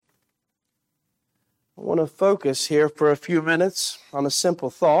I want to focus here for a few minutes on a simple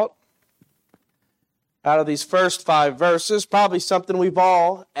thought. Out of these first 5 verses, probably something we've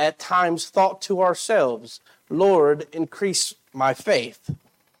all at times thought to ourselves. Lord, increase my faith.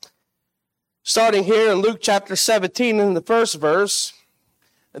 Starting here in Luke chapter 17 in the first verse,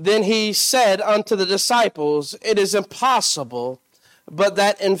 then he said unto the disciples, it is impossible, but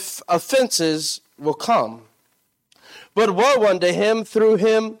that offenses will come. But woe unto him through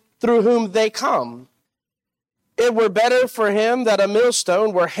whom they come. It were better for him that a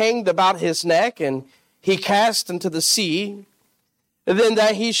millstone were hanged about his neck, and he cast into the sea, than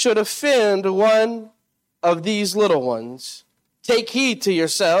that he should offend one of these little ones. Take heed to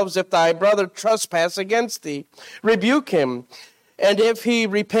yourselves. If thy brother trespass against thee, rebuke him. And if he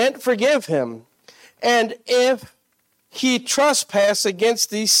repent, forgive him. And if he trespass against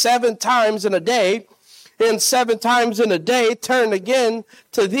thee 7 times in a day, and 7 times in a day turn again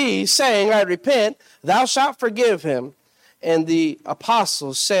to thee, saying, I repent, thou shalt forgive him. And the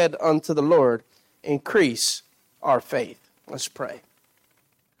apostles said unto the Lord, increase our faith. Let's pray.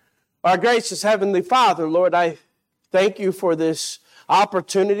 Our gracious Heavenly Father, Lord, I thank you for this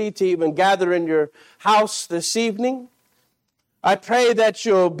opportunity to even gather in your house this evening. I pray that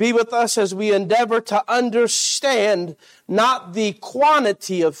you'll be with us as we endeavor to understand not the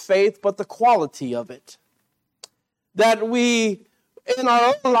quantity of faith, but the quality of it. That we, in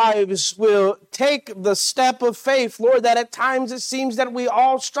our own lives, will take the step of faith, Lord, that at times it seems that we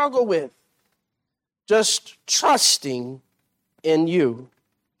all struggle with. Just trusting in you.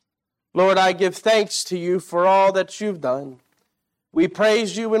 Lord, I give thanks to you for all that you've done. We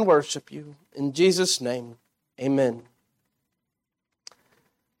praise you and worship you. In Jesus' name, amen.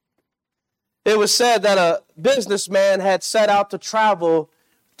 It was said that a businessman had set out to travel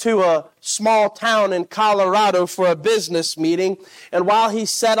to a small town in Colorado for a business meeting. And while he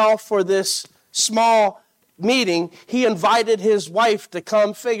set off for this small meeting, he invited his wife to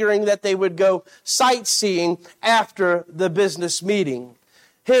come, figuring that they would go sightseeing after the business meeting.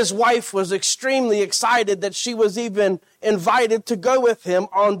 His wife was extremely excited that she was even invited to go with him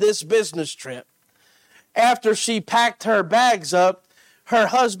on this business trip. After she packed her bags up, her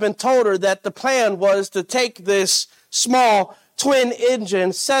husband told her that the plan was to take this small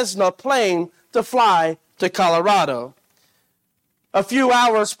twin-engine Cessna plane to fly to Colorado. A few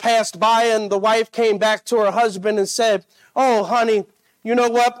hours passed by and the wife came back to her husband and said, oh, honey, you know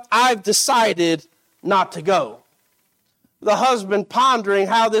what? I've decided not to go. The husband, pondering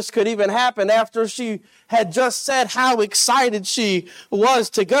how this could even happen after she had just said how excited she was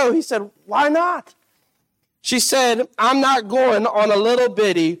to go, he said, why not? She said, I'm not going on a little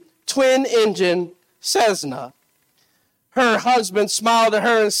bitty twin-engine Cessna. Her husband smiled at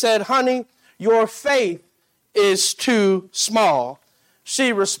her and said, honey, your faith is too small.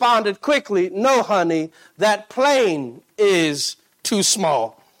 She responded quickly, no, honey, that plane is too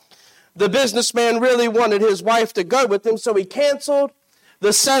small. The businessman really wanted his wife to go with him, so he canceled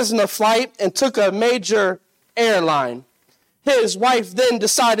the Cessna flight and took a major airline. His wife then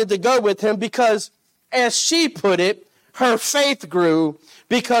decided to go with him because, as she put it, her faith grew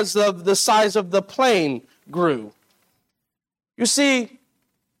because of the size of the plane grew. You see,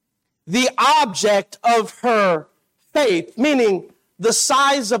 the object of her faith, meaning the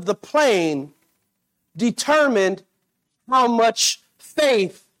size of the plane, determined how much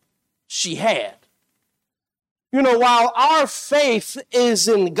faith she had. You know, while our faith is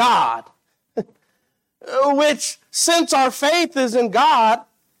in God, which since our faith is in God,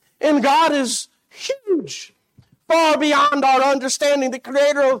 and God is huge, far beyond our understanding, the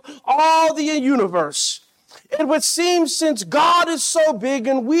creator of all the universe. It would seem since God is so big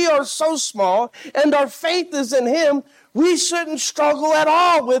and we are so small and our faith is in him, we shouldn't struggle at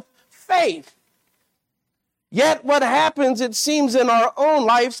all with faith. Yet what happens, it seems, in our own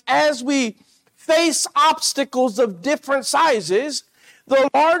lives as we face obstacles of different sizes, the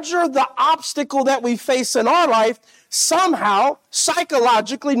larger the obstacle that we face in our life, somehow,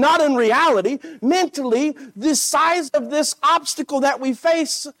 psychologically, not in reality, mentally, the size of this obstacle that we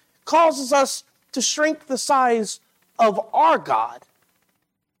face causes us to shrink the size of our God,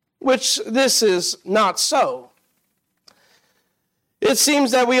 which this is not so. It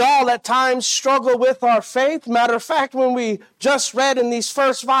seems that we all at times struggle with our faith. Matter of fact, when we just read in these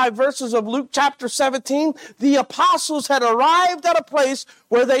first 5 verses of Luke chapter 17, the apostles had arrived at a place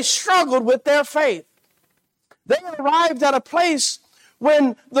where they struggled with their faith. They arrived at a place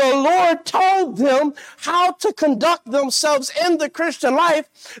when the Lord told them how to conduct themselves in the Christian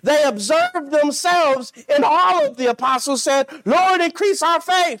life. They observed themselves, and all of the apostles said, Lord, increase our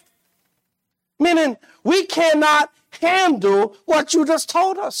faith. Meaning, we cannot handle what you just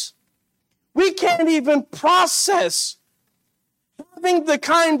told us. We can't even process having the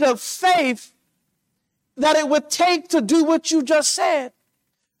kind of faith that it would take to do what you just said.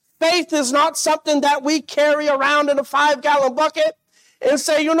 Faith is not something that we carry around in a 5-gallon bucket and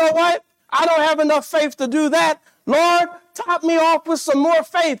say, you know what? I don't have enough faith to do that. Lord, top me off with some more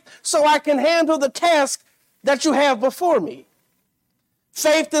faith so I can handle the task that you have before me.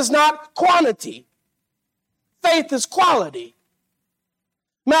 Faith is not quantity. Faith is quality.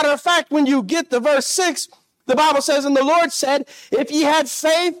 Matter of fact, when you get to verse 6, the Bible says, and the Lord said, if ye had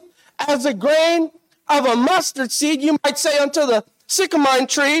faith as a grain of a mustard seed, you might say unto the sycamore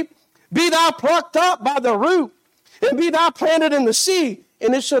tree, be thou plucked up by the root, and be thou planted in the sea,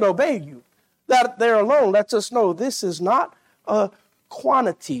 and it should obey you. That there alone lets us know this is not a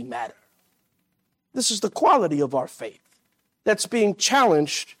quantity matter. This is the quality of our faith that's being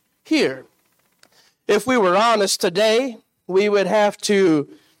challenged here. If we were honest today, we would have to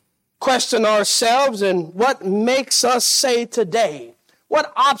question ourselves and what makes us say today.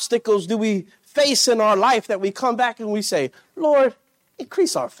 What obstacles do we face in our life that we come back and we say, Lord,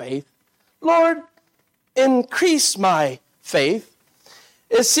 increase our faith. Lord, increase my faith.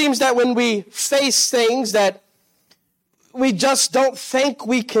 It seems that when we face things that we just don't think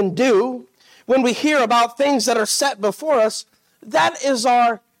we can do, when we hear about things that are set before us, that is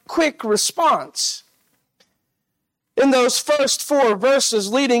our quick response. In those first 4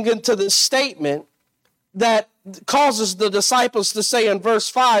 verses leading into this statement that causes the disciples to say in verse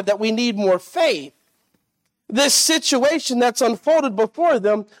 5 that we need more faith, this situation that's unfolded before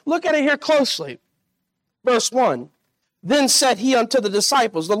them, look at it here closely. Verse 1, then said he unto the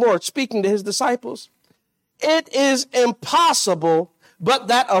disciples, the Lord speaking to his disciples, it is impossible, but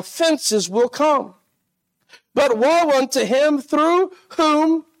that offenses will come. But woe unto him through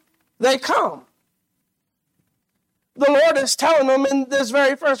whom they come. The Lord is telling them in this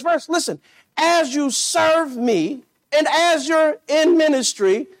very first verse, listen, as you serve me and as you're in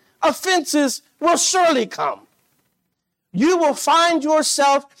ministry, offenses will surely come. You will find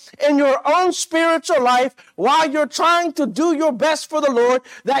yourself in your own spiritual life while you're trying to do your best for the Lord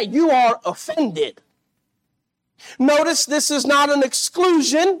that you are offended. Notice this is not an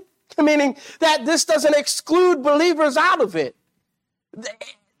exclusion, meaning that this doesn't exclude believers out of it.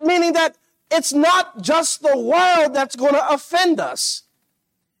 Meaning that it's not just the world that's going to offend us.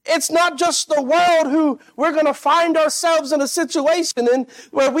 It's not just the world who we're going to find ourselves in a situation in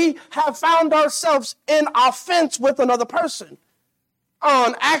where we have found ourselves in offense with another person.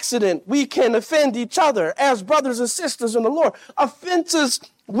 On accident, we can offend each other as brothers and sisters in the Lord. Offenses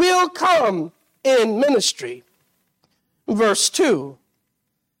will come in ministry. Verse 2,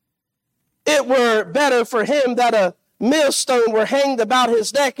 it were better for him that a millstone were hanged about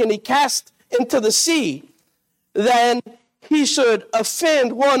his neck and he cast into the sea than he should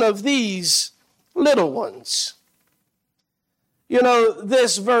offend one of these little ones. You know,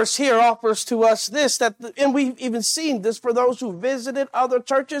 this verse here offers to us this, and we've even seen this for those who visited other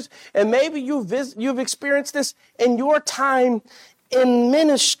churches, and maybe you've experienced this in your time in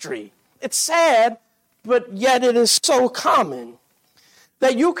ministry. It's sad, but yet it is so common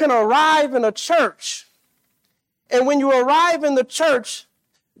that you can arrive in a church, and when you arrive in the church,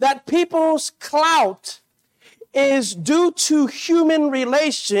 that people's clout is due to human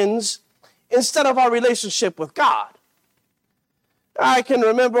relations instead of our relationship with God. I can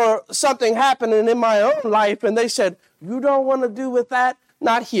remember something happening in my own life, and they said, you don't want to do with that?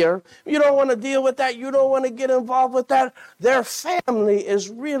 Not here. You don't want to deal with that? You don't want to get involved with that? Their family is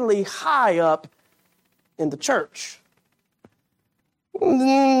really high up in the church.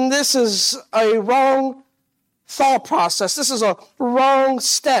 This is a wrong thought process. This is a wrong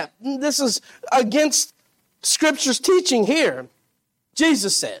step. This is against Scripture's teaching here.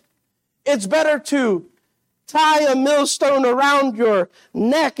 Jesus said, it's better to tie a millstone around your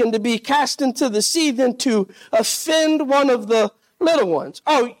neck and to be cast into the sea than to offend one of the little ones.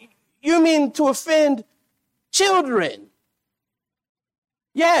 Oh, you mean to offend children?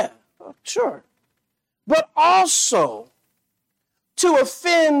 Yeah, sure. But also to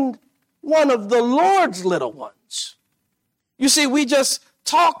offend one of the Lord's little ones. You see, we just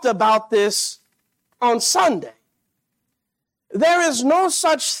talked about this on Sunday. There is no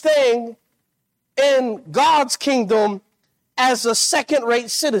such thing in God's kingdom as a second-rate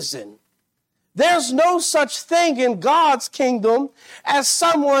citizen. There's no such thing in God's kingdom as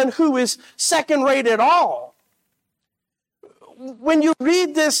someone who is second-rate at all. When you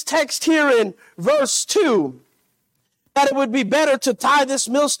read this text here in verse 2, that it would be better to tie this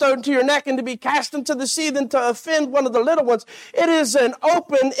millstone to your neck and to be cast into the sea than to offend one of the little ones. It is an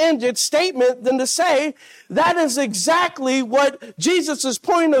open-ended statement than to say that is exactly what Jesus'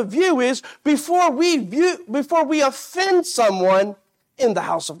 point of view is before we offend someone in the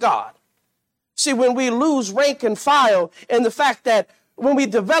house of God. See, when we lose rank and file, and the fact that when we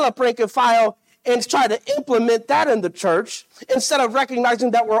develop rank and file and try to implement that in the church, instead of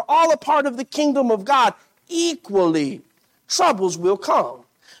recognizing that we're all a part of the kingdom of God, equally, troubles will come.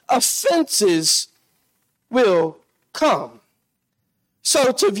 Offenses will come.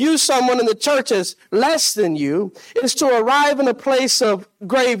 So to view someone in the church as less than you is to arrive in a place of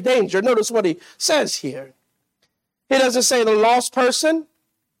grave danger. Notice what he says here. He doesn't say the lost person.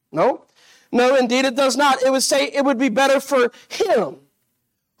 No, indeed it does not. It would say it would be better for him,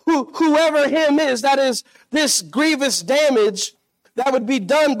 whoever him is, that is this grievous damage that would be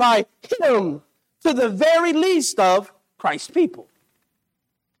done by him to the very least of Christ's people.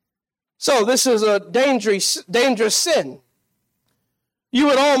 So this is a dangerous sin. You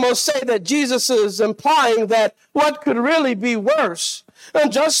would almost say that Jesus is implying that what could really be worse,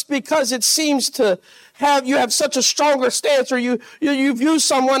 and just because it seems to you have such a stronger stance, or you view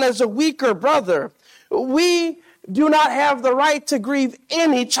someone as a weaker brother, we do not have the right to grieve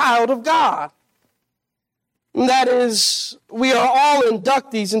any child of God. That is, we are all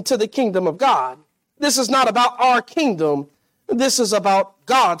inductees into the kingdom of God. This is not about our kingdom. This is about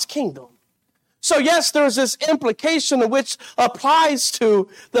God's kingdom. So yes, there's this implication which applies to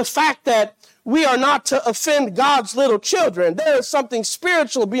the fact that we are not to offend God's little children. There is something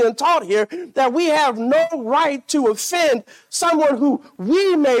spiritual being taught here, that we have no right to offend someone who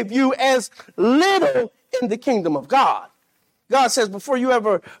we may view as little in the kingdom of God. God says, before you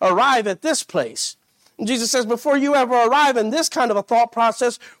ever arrive at this place, Jesus says, before you ever arrive in this kind of a thought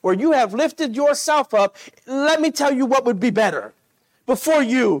process where you have lifted yourself up, let me tell you what would be better before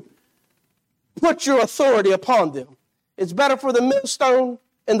you put your authority upon them. It's better for the millstone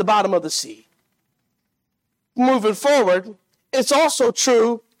in the bottom of the sea. Moving forward, it's also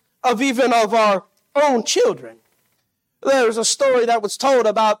true of even of our own children. There's a story that was told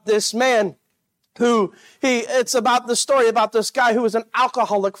about this man it's about the story about this guy who was an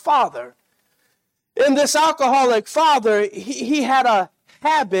alcoholic father. And this alcoholic father, he had a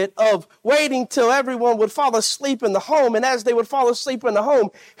habit of waiting till everyone would fall asleep in the home. And as they would fall asleep in the home,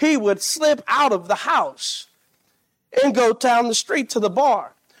 he would slip out of the house and go down the street to the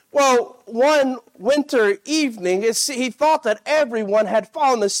bar. Well, one winter evening, he thought that everyone had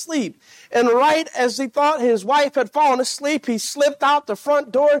fallen asleep. And right as he thought his wife had fallen asleep, he slipped out the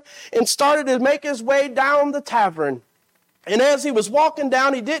front door and started to make his way down the tavern. And as he was walking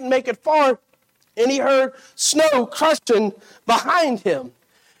down, he didn't make it far, and he heard snow crushing behind him.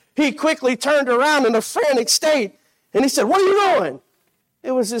 He quickly turned around in a frantic state, and he said, "What are you doing?"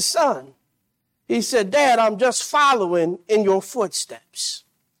 It was his son. He said, "Dad, I'm just following in your footsteps."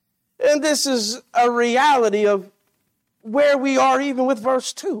 And this is a reality of where we are even with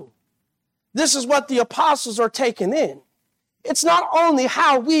verse 2. This is what the apostles are taking in. It's not only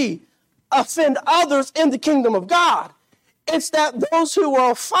how we offend others in the kingdom of God. It's that those who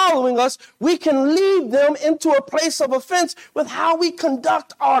are following us, we can lead them into a place of offense with how we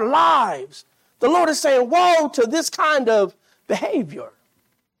conduct our lives. The Lord is saying, woe to this kind of behavior.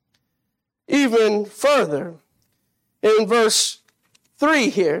 Even further, in verse 3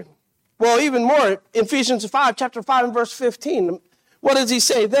 here, well, even more, Ephesians 5, chapter 5 and verse 15, what does he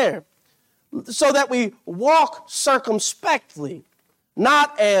say there? So that we walk circumspectly,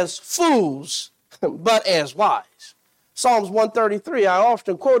 not as fools, but as wise. Psalms 133, I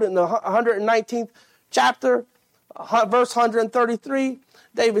often quote it in the 119th chapter, verse 133.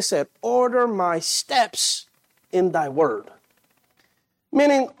 David said, "Order my steps in thy word."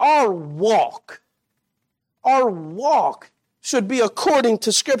 Meaning our walk should be according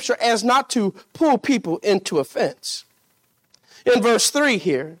to Scripture as not to pull people into offense. In verse 3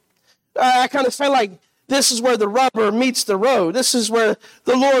 here, I kind of feel like this is where the rubber meets the road. This is where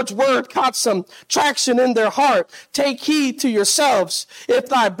the Lord's word caught some traction in their heart. "Take heed to yourselves. If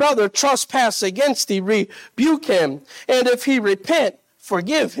thy brother trespass against thee, rebuke him. And if he repent,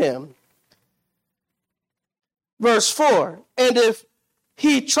 forgive him." Verse 4, "And if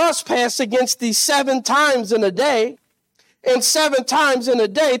he trespass against thee 7 times in a day, and 7 times in a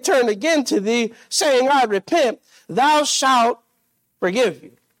day turn again to thee, saying, I repent, thou shalt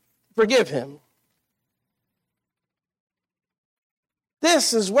forgive him."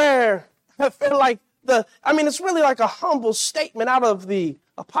 This is where I feel like it's really like a humble statement out of the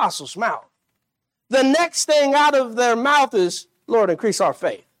apostles' mouth. The next thing out of their mouth is, "Lord, increase our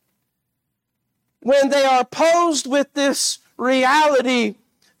faith." when they are posed with this reality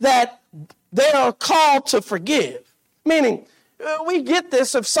that they are called to forgive. Meaning, we get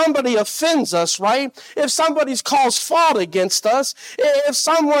this if somebody offends us, right? If somebody's caused fault against us, if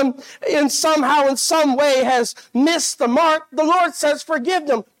someone in some way has missed the mark, the Lord says, forgive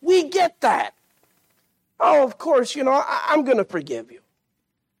them. We get that. Oh, of course, I'm going to forgive you.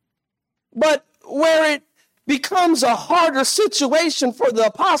 But where it becomes a harder situation for the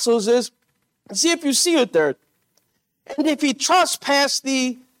apostles is, see if you see it there. And if he trespassed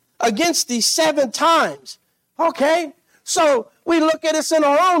against thee 7 times, okay, so we look at this in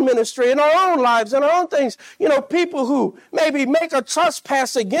our own ministry, in our own lives, in our own things. People who maybe make a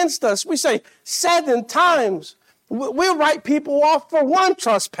trespass against us, we say 7 times. We'll write people off for 1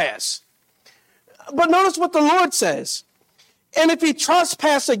 trespass. But notice what the Lord says. And if he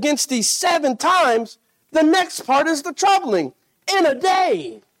trespass against these 7 times, the next part is the troubling. In a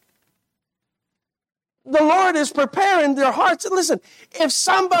day. The Lord is preparing their hearts. Listen, if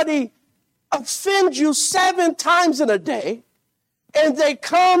somebody offends you 7 times in a day, and they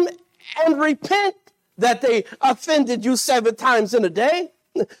come and repent that they offended you 7 times in a day,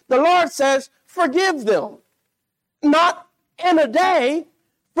 the Lord says, forgive them. Not in a day,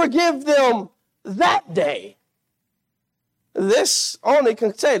 forgive them that day. This only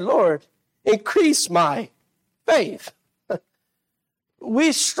can say, Lord, increase my faith.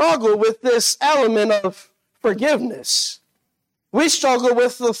 We struggle with this element of forgiveness. We struggle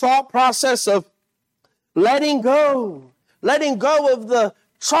with the thought process of letting go of the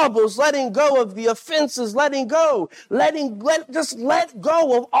troubles, letting go of the offenses, let go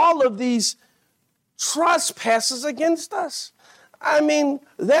of all of these trespasses against us. I mean,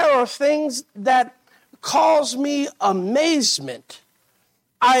 there are things that cause me amazement.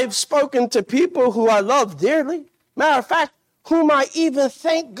 I've spoken to people who I love dearly, matter of fact, whom I even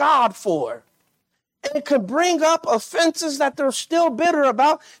thank God for. And it could bring up offenses that they're still bitter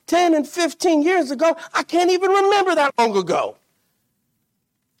about 10 and 15 years ago. I can't even remember that long ago.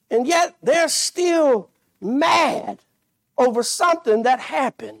 And yet they're still mad over something that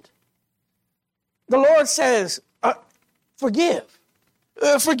happened. The Lord says, forgive.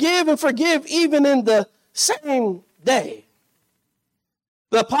 Forgive and forgive even in the same day.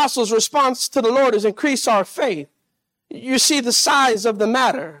 The apostles' response to the Lord is increase our faith. You see the size of the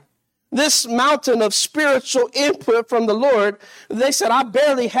matter. This mountain of spiritual input from the Lord, they said, I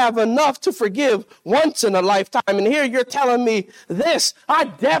barely have enough to forgive once in a lifetime. And here you're telling me this. I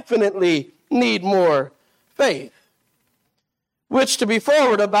definitely need more faith. Which, to be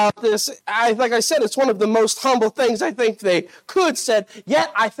forward about this, like I said, it's one of the most humble things I think they could said,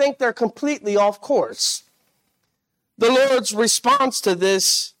 yet I think they're completely off course. The Lord's response to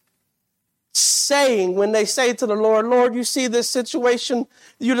this saying, when they say to the Lord, Lord, you see this situation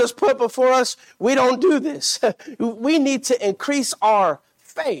you just put before us? We don't do this. We need to increase our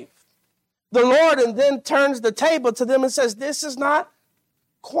faith. The Lord and then turns the table to them and says, this is not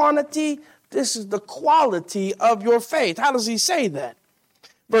quantity, this is the quality of your faith. How does he say that?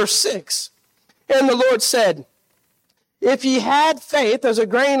 Verse 6, and the Lord said, if ye had faith as a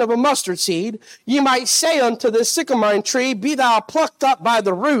grain of a mustard seed, ye might say unto this sycamore tree, be thou plucked up by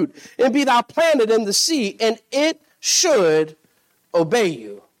the root, and be thou planted in the sea, and it should obey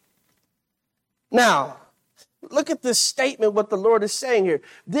you. Now, look at this statement, what the Lord is saying here.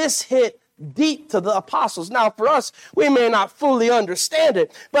 This hit deep to the apostles. Now, for us, we may not fully understand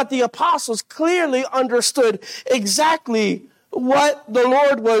it, but the apostles clearly understood exactly what the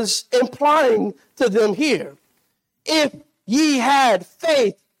Lord was implying to them here. If ye had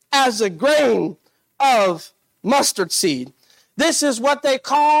faith as a grain of mustard seed. This is what they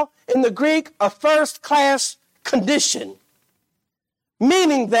call in the Greek a first-class condition.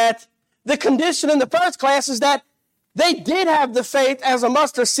 Meaning that the condition in the first class is that they did have the faith as a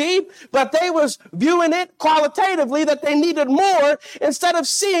mustard seed, but they was viewing it qualitatively that they needed more instead of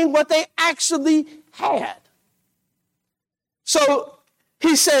seeing what they actually had. So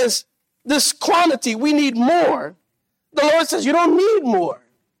he says, this quantity, we need more. The Lord says, you don't need more.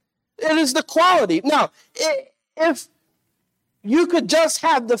 It is the quality. Now, if you could just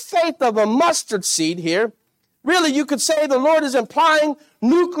have the faith of a mustard seed here, really you could say the Lord is implying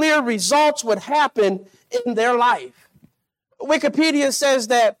nuclear results would happen in their life. Wikipedia says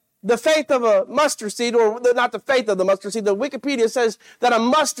that the faith of a mustard seed, or not the faith of the mustard seed, the Wikipedia says that a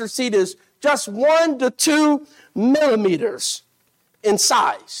mustard seed is just 1 to 2 millimeters in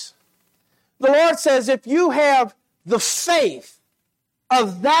size. The Lord says if you have the faith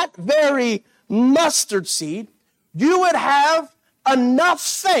of that very mustard seed, you would have enough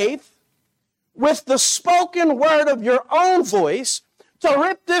faith with the spoken word of your own voice to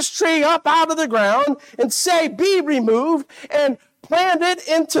rip this tree up out of the ground and say, be removed, and plant it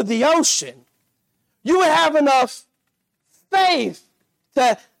into the ocean, you would have enough faith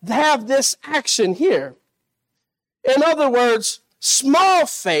to have this action here. In other words, small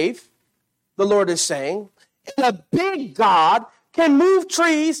faith, the Lord is saying, and a big God can move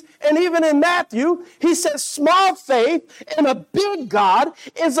trees. And even in Matthew, he says small faith and a big God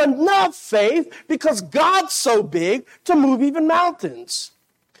is enough faith because God's so big to move even mountains.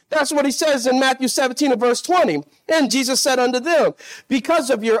 That's what he says in Matthew 17 and verse 20. And Jesus said unto them, because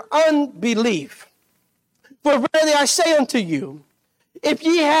of your unbelief, for verily I say unto you, if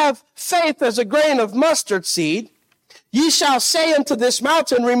ye have faith as a grain of mustard seed, ye shall say unto this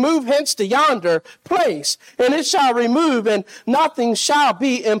mountain, remove hence to yonder place, and it shall remove, and nothing shall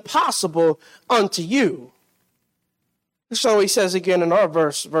be impossible unto you. So he says again in our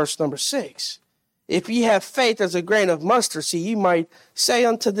verse number 6, if ye have faith as a grain of mustard seed, ye might say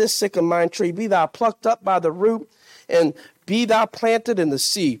unto this sycamore tree, be thou plucked up by the root, and be thou planted in the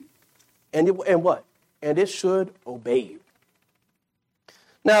sea. And what? And it should obey you.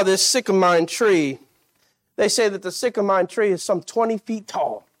 Now this sycamore tree, they say that the sycamore tree is some 20 feet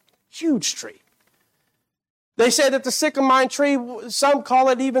tall. Huge tree. They say that the sycamore tree, some call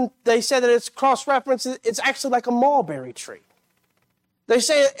it even, they say that it's cross-referenced, it's actually like a mulberry tree. They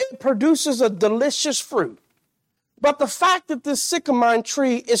say it produces a delicious fruit. But the fact that this sycamore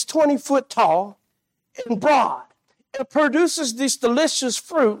tree is 20 foot tall and broad, it produces this delicious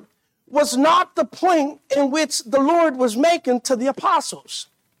fruit, was not the point in which the Lord was making to the apostles.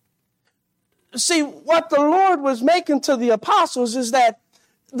 See, what the Lord was making to the apostles is that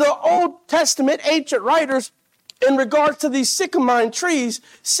the Old Testament ancient writers, in regards to these sycamore trees,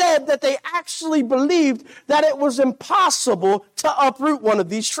 said that they actually believed that it was impossible to uproot one of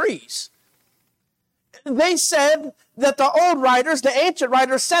these trees. They said that the old writers, the ancient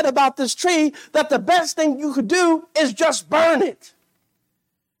writers, said about this tree that the best thing you could do is just burn it,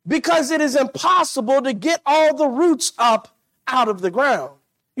 because it is impossible to get all the roots up out of the ground.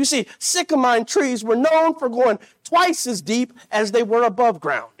 You see, sycamore trees were known for going twice as deep as they were above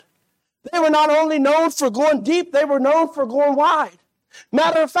ground. They were not only known for going deep, they were known for going wide.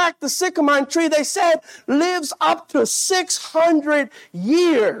 Matter of fact, the sycamore tree, they said, lives up to 600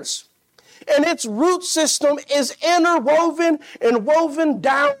 years. And its root system is interwoven and woven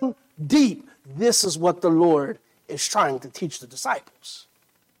down deep. This is what the Lord is trying to teach the disciples.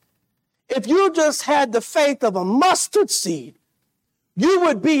 If you just had the faith of a mustard seed, you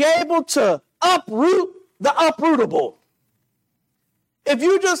would be able to uproot the uprootable. If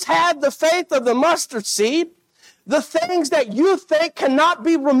you just had the faith of the mustard seed, the things that you think cannot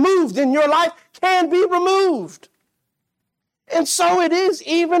be removed in your life can be removed. And so it is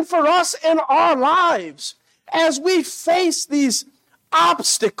even for us in our lives. As we face these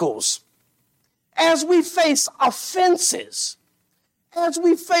obstacles, as we face offenses, as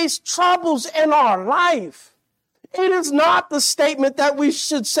we face troubles in our life, it is not the statement that we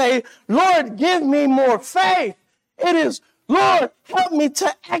should say, Lord, give me more faith. It is, Lord, help me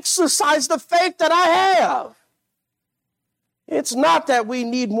to exercise the faith that I have. It's not that we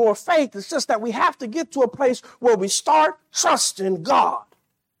need more faith. It's just that we have to get to a place where we start trusting God,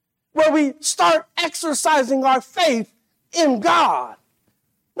 where we start exercising our faith in God.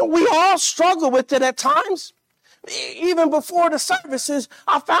 We all struggle with it at times. Even before the services,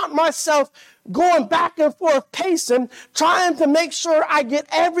 I found myself going back and forth, pacing, trying to make sure I get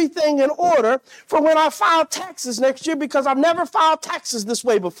everything in order for when I file taxes next year, because I've never filed taxes this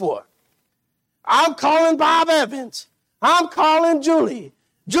way before. I'm calling Bob Evans. I'm calling Julie.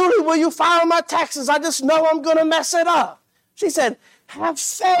 Julie, will you file my taxes? I just know I'm going to mess it up. She said, have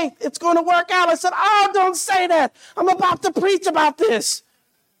faith. It's going to work out. I said, oh, don't say that. I'm about to preach about this.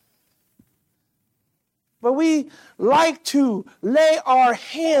 But we like to lay our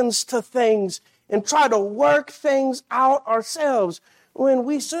hands to things and try to work things out ourselves when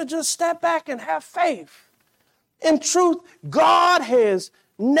we should just step back and have faith. In truth, God has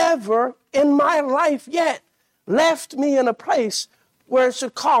never in my life yet left me in a place where it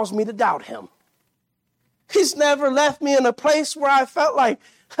should cause me to doubt him. He's never left me in a place where I felt like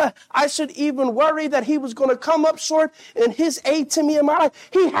I should even worry that he was going to come up short in his aid to me in my life.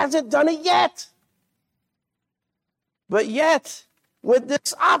 He hasn't done it yet. But yet, with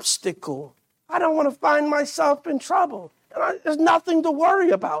this obstacle, I don't want to find myself in trouble. And there's nothing to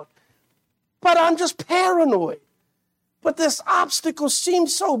worry about. But I'm just paranoid. But this obstacle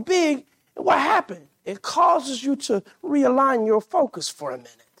seems so big. And what happened? It causes you to realign your focus for a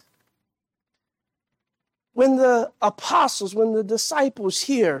minute. When the apostles, when the disciples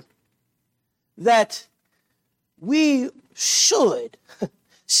hear that we should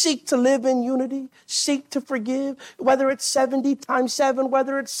seek to live in unity, seek to forgive, whether it's 70 times 7,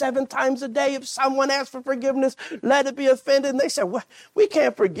 whether it's 7 times a day. If someone asks for forgiveness, let it be offended. And they say, well, we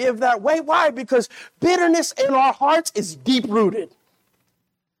can't forgive that way. Why? Because bitterness in our hearts is deep-rooted.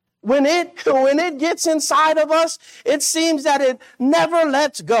 When it gets inside of us, it seems that it never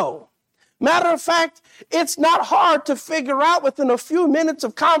lets go. Matter of fact, it's not hard to figure out within a few minutes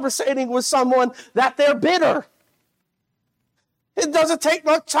of conversating with someone that they're bitter. It doesn't take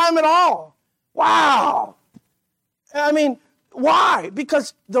much time at all. Wow. I mean, why?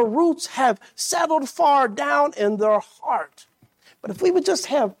 Because the roots have settled far down in their heart. But if we would just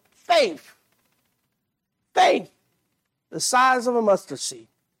have faith, the size of a mustard seed,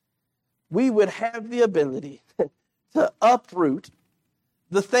 we would have the ability to uproot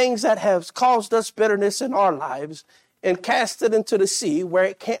the things that have caused us bitterness in our lives and cast it into the sea where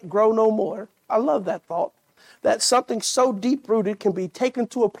it can't grow no more. I love that thought, that something so deep-rooted can be taken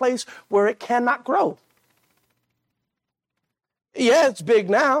to a place where it cannot grow. Yeah, it's big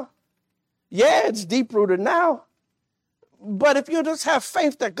now. Yeah, it's deep-rooted now. But if you just have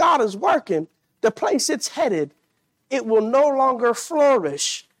faith that God is working, the place it's headed, it will no longer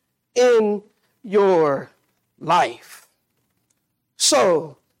flourish in your life.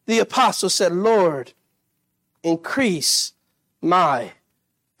 So the apostle said, Lord, increase my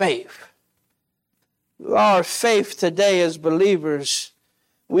faith. Our faith today as believers,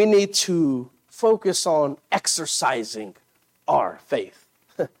 we need to focus on exercising our faith.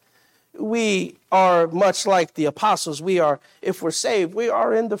 We are much like the apostles. If we're saved, we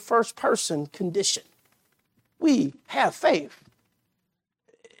are in the first person condition. We have faith.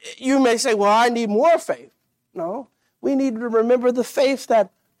 You may say, well, I need more faith. No, we need to remember the faith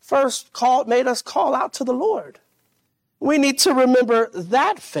that first made us call out to the Lord. We need to remember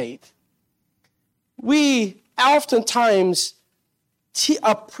that faith. We oftentimes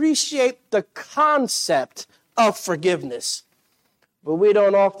appreciate the concept of forgiveness, but we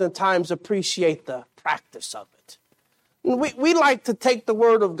don't oftentimes appreciate the practice of it. We like to take the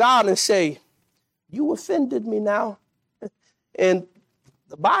word of God and say, you offended me now. And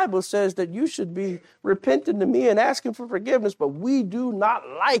the Bible says that you should be repenting to me and asking for forgiveness, but we do not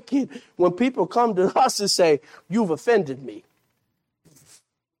like it when people come to us and say, you've offended me.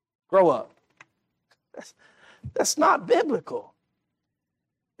 Grow up. That's not biblical.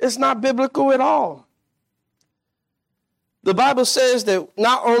 It's not biblical at all. The Bible says that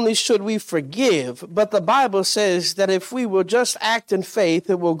not only should we forgive, but the Bible says that if we will just act in faith,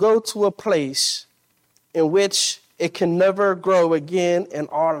 it will go to a place in which it can never grow again in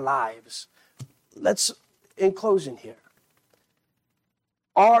our lives. In closing here,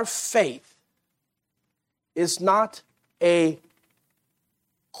 our faith is not a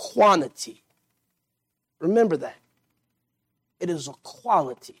quantity. Remember that. It is a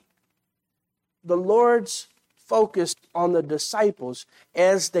quality. The Lord's focused on the disciples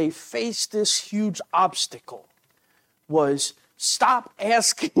as they faced this huge obstacle was stop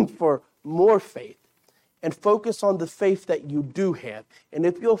asking for more faith and focus on the faith that you do have. And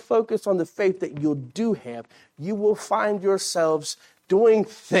if you'll focus on the faith that you do have, you will find yourselves doing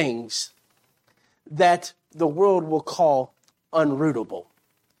things that the world will call unrootable.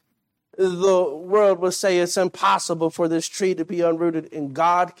 The world will say it's impossible for this tree to be unrooted, and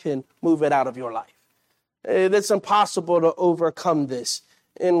God can move it out of your life. It's impossible to overcome this,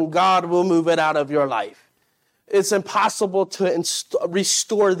 and God will move it out of your life. It's impossible to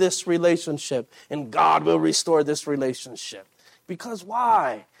restore this relationship, and God will restore this relationship. Because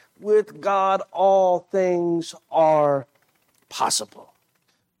why? With God, all things are possible.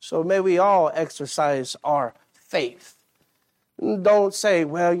 So may we all exercise our faith. Don't say,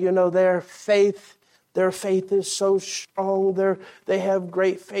 well, their faith is so strong. They have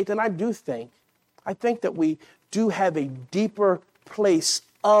great faith. And I think that we do have a deeper place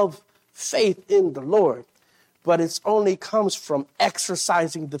of faith in the Lord. But it only comes from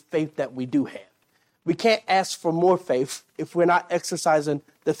exercising the faith that we do have. We can't ask for more faith if we're not exercising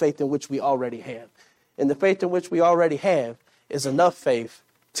the faith in which we already have. And the faith in which we already have is enough faith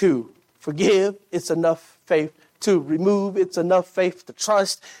to forgive. It's enough faith to remove. It's enough faith to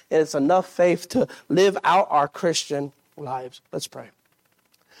trust. And it's enough faith to live out our Christian lives. Let's pray.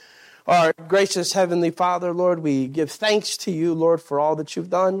 Our gracious Heavenly Father, Lord, we give thanks to you, Lord, for all that you've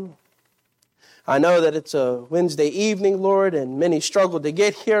done. I know that it's a Wednesday evening, Lord, and many struggle to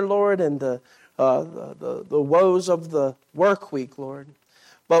get here, Lord, and the woes of the work week, Lord.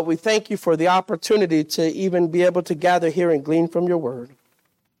 But we thank you for the opportunity to even be able to gather here and glean from your word.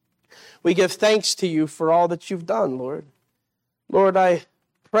 We give thanks to you for all that you've done, Lord. Lord, I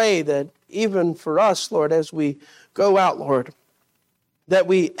pray that even for us, Lord, as we go out, Lord, that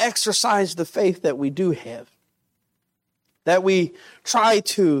we exercise the faith that we do have. That we try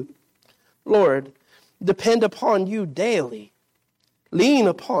to, Lord, depend upon you daily. Lean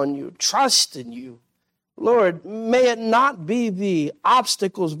upon you, trust in you. Lord, may it not be the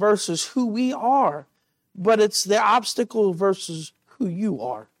obstacles versus who we are, but it's the obstacle versus who you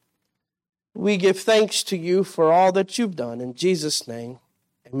are. We give thanks to you for all that you've done. In Jesus' name,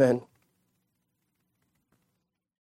 amen.